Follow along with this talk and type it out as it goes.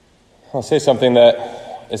I'll say something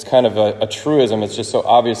that is kind of a truism. It's just so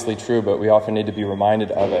obviously true, but we often need to be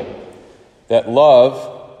reminded of it. That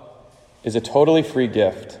love is a totally free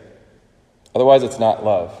gift. Otherwise, it's not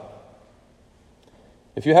love.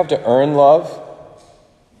 If you have to earn love,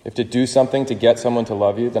 you have to do something to get someone to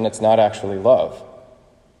love you, then it's not actually love.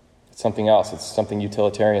 It's something else. It's something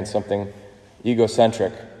utilitarian, something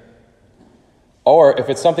egocentric. Or if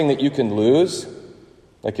it's something that you can lose,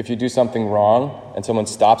 like if you do something wrong and someone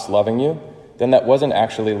stops loving you, then that wasn't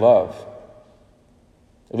actually love.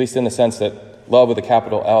 At least in the sense that love with a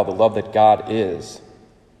capital L, the love that God is,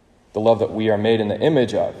 the love that we are made in the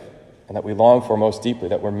image of, and that we long for most deeply,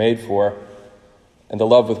 that we're made for, and the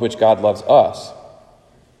love with which God loves us,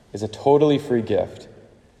 is a totally free gift.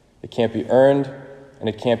 It can't be earned, and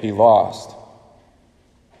it can't be lost.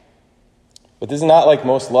 But this is not like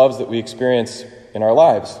most loves that we experience in our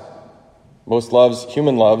lives. Most loves,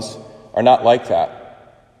 human loves, are not like that.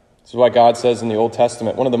 This is why God says in the Old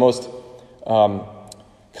Testament, one of the most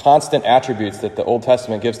constant attributes that the Old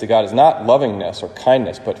Testament gives to God is not lovingness or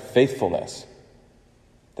kindness, but faithfulness.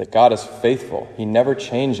 That God is faithful. He never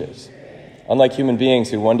changes. Unlike human beings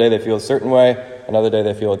who one day they feel a certain way, another day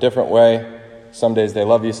they feel a different way. Some days they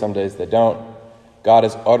love you, some days they don't. God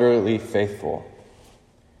is utterly faithful.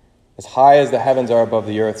 As high as the heavens are above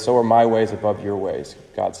the earth, so are my ways above your ways,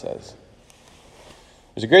 God says.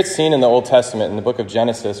 There's a great scene in the Old Testament in the book of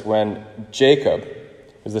Genesis when Jacob,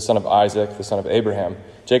 who's the son of Isaac, the son of Abraham,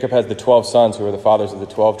 Jacob has the 12 sons who are the fathers of the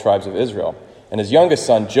 12 tribes of Israel. And his youngest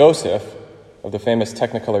son, Joseph, of the famous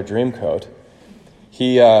Technicolor Dreamcoat,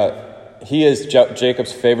 he is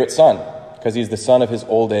Jacob's favorite son because he's the son of his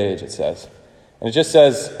old age, it says. And it just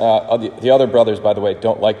says, the other brothers, by the way,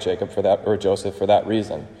 don't like Jacob for that, or Joseph for that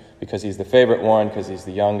reason, because he's the favorite one, because he's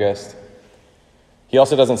the youngest. He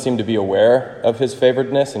also doesn't seem to be aware of his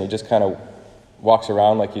favoredness, and he just kind of walks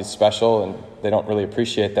around like he's special, and they don't really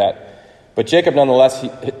appreciate that. But Jacob, nonetheless,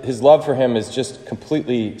 his love for him is just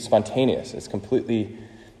completely spontaneous. It's completely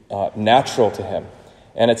natural to him.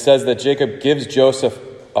 And it says that Jacob gives Joseph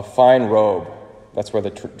a fine robe. That's where the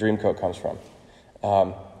dream coat comes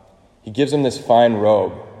from. He gives him this fine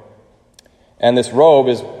robe. And this robe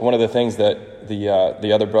is one of the things that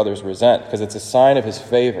the other brothers resent, because it's a sign of his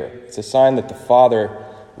favor. It's a sign that the father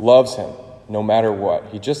loves him no matter what.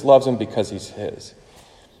 He just loves him because he's his.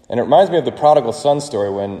 And it reminds me of the prodigal son story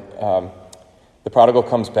when the prodigal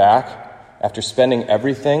comes back after spending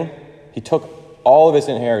everything. He took all of his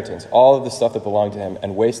inheritance, all of the stuff that belonged to him,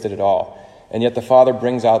 and wasted it all. And yet the father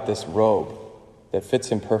brings out this robe that fits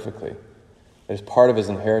him perfectly, that is part of his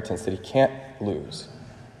inheritance that he can't lose.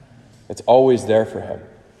 It's always there for him.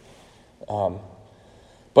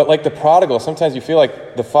 But like the prodigal, sometimes you feel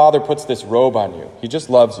like the father puts this robe on you. He just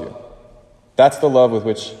loves you. That's the love with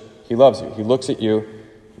which he loves you. He looks at you,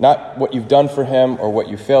 not what you've done for him or what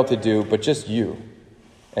you failed to do, but just you.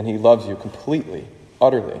 And he loves you completely,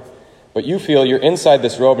 utterly. But you feel you're inside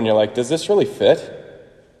this robe and you're like, does this really fit?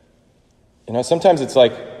 You know, sometimes it's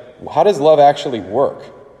like, how does love actually work?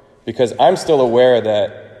 Because I'm still aware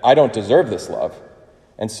that I don't deserve this love.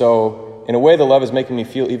 And so, in a way, the love is making me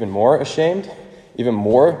feel even more ashamed, even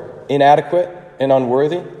more inadequate and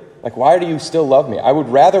unworthy. Like, why do you still love me? I would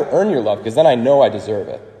rather earn your love, because then I know I deserve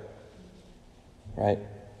it. Right?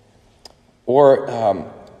 Or,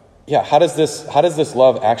 how does this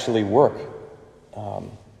love actually work?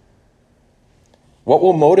 What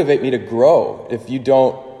will motivate me to grow if you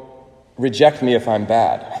don't reject me if I'm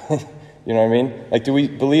bad? You know what I mean? Like, do we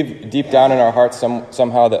believe deep down in our hearts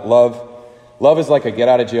somehow that love is like a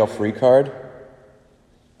get-out-of-jail-free card?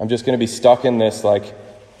 I'm just going to be stuck in this, like,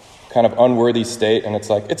 kind of unworthy state, and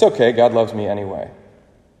it's like, it's okay, God loves me anyway.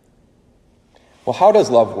 Well, how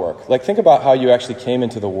does love work? Like, think about how you actually came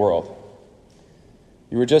into the world.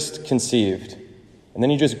 You were just conceived, and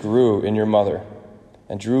then you just grew in your mother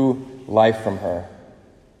and drew life from her.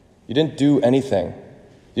 You didn't do anything.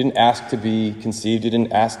 You didn't ask to be conceived. You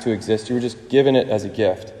didn't ask to exist. You were just given it as a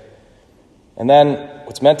gift. And then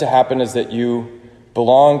what's meant to happen is that you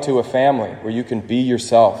belong to a family where you can be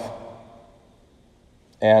yourself.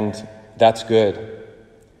 And that's good.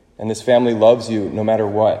 And this family loves you no matter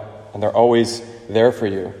what. And they're always there for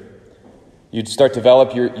you. You start to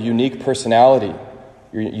develop your unique personality,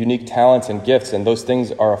 your unique talents and gifts, and those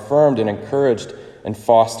things are affirmed and encouraged and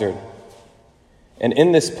fostered. And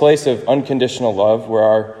in this place of unconditional love, where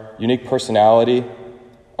our unique personality,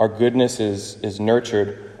 our goodness is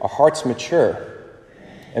nurtured, our hearts mature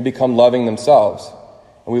and become loving themselves.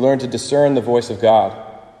 And we learn to discern the voice of God,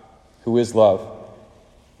 who is love.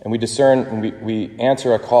 And we discern and we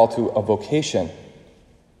answer a call to a vocation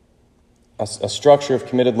a structure of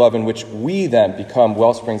committed love in which we then become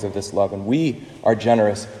wellsprings of this love, and we are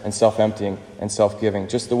generous and self-emptying and self-giving.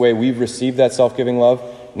 Just the way we've received that self-giving love,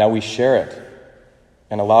 now we share it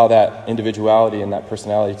and allow that individuality and that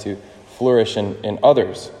personality to flourish in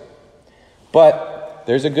others. But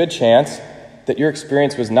there's a good chance that your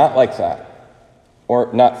experience was not like that,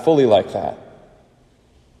 or not fully like that.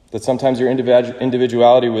 That sometimes your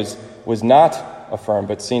individuality was not affirmed,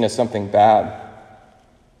 but seen as something bad.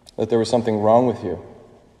 That there was something wrong with you,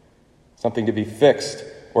 something to be fixed,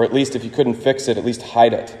 or at least if you couldn't fix it, at least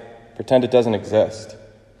hide it. Pretend it doesn't exist.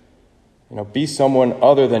 Be someone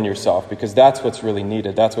other than yourself, because that's what's really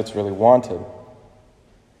needed. That's what's really wanted.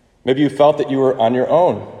 Maybe you felt that you were on your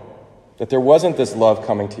own, that there wasn't this love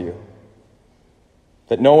coming to you,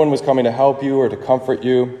 that no one was coming to help you or to comfort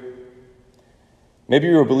you. Maybe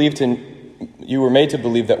you were made to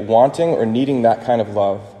believe that wanting or needing that kind of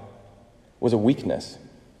love was a weakness.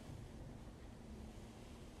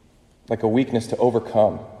 Like a weakness to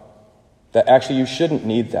overcome. That actually you shouldn't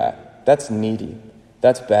need that. That's needy.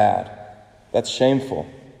 That's bad. That's shameful.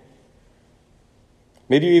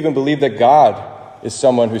 Maybe you even believe that God is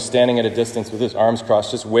someone who's standing at a distance with his arms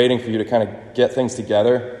crossed, just waiting for you to kind of get things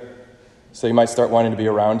together, so you might start wanting to be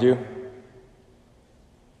around you.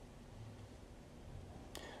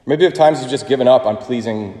 Maybe at times you've just given up on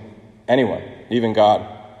pleasing anyone, even God,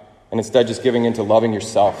 and instead just giving into loving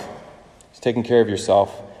yourself, just taking care of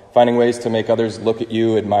yourself, finding ways to make others look at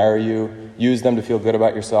you, admire you, use them to feel good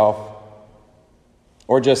about yourself,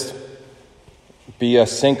 or just be a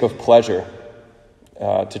sink of pleasure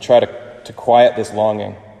to try to quiet this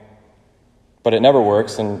longing. But it never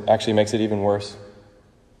works and actually makes it even worse.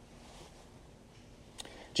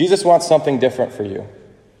 Jesus wants something different for you.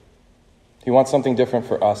 He wants something different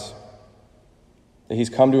for us that he's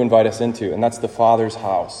come to invite us into, and that's the Father's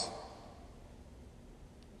house,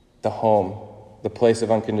 the home, the place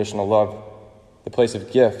of unconditional love, the place of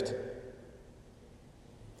gift.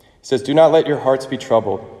 He says, "Do not let your hearts be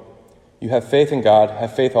troubled. You have faith in God,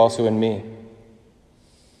 have faith also in me.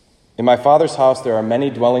 In my Father's house there are many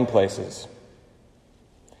dwelling places.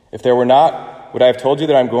 If there were not, would I have told you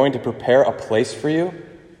that I'm going to prepare a place for you?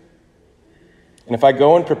 And if I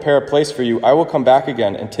go and prepare a place for you, I will come back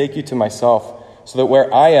again and take you to myself, so that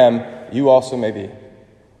where I am, you also may be."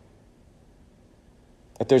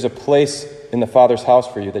 That there's a place in the Father's house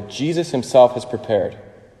for you that Jesus himself has prepared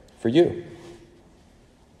for you.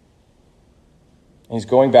 And he's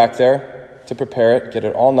going back there to prepare it, get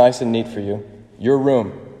it all nice and neat for you. Your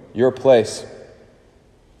room, your place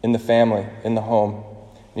in the family, in the home.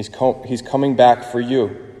 And he's coming back for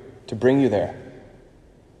you to bring you there.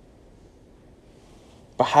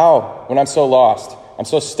 But how? When I'm so lost, I'm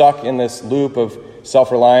so stuck in this loop of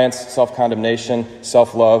self-reliance, self-condemnation,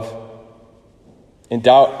 self-love, in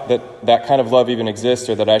doubt that that kind of love even exists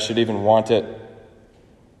or that I should even want it.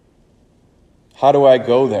 How do I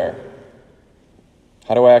go there?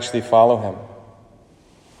 How do I actually follow him?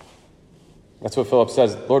 That's what Philip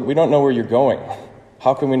says. Lord, we don't know where you're going.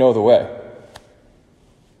 How can we know the way?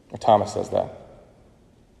 Or Thomas says that.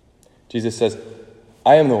 Jesus says,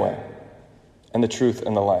 I am the way and the truth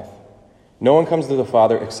and the life. No one comes to the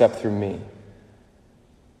Father except through me.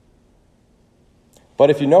 But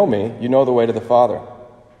if you know me, you know the way to the Father.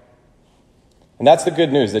 And that's the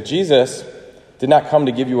good news, that Jesus did not come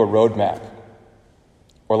to give you a roadmap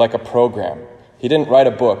or like a program. He didn't write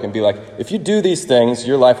a book and be like, if you do these things,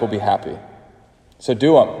 your life will be happy. So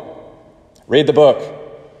do them. Read the book.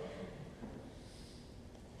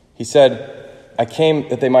 He said, I came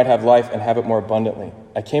that they might have life and have it more abundantly.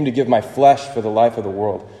 I came to give my flesh for the life of the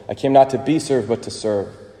world. I came not to be served, but to serve.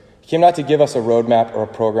 He came not to give us a roadmap or a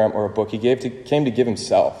program or a book. He came to give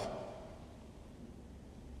himself.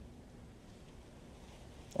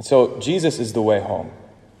 And so Jesus is the way home.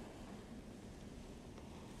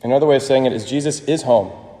 Another way of saying it is Jesus is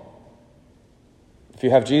home. If you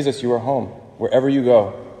have Jesus, you are home, wherever you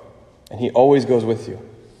go. And he always goes with you.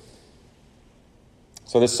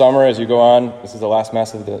 So this summer, as you go on, this is the last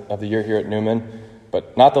Mass of the year here at Newman,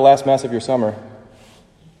 but not the last Mass of your summer.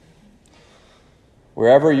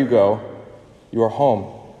 Wherever you go, you are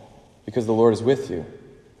home because the Lord is with you.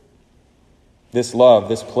 This love,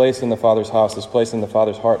 this place in the Father's house, this place in the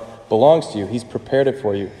Father's heart belongs to you. He's prepared it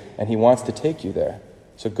for you, and he wants to take you there.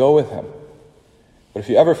 So go with him. But if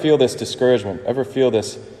you ever feel this discouragement, ever feel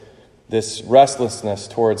this restlessness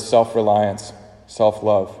towards self-reliance,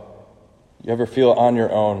 self-love, you ever feel on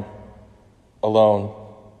your own, alone,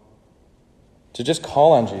 to just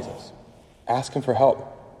call on Jesus. Ask him for help.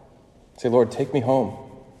 Say, Lord, take me home.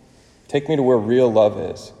 Take me to where real love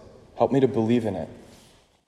is. Help me to believe in it.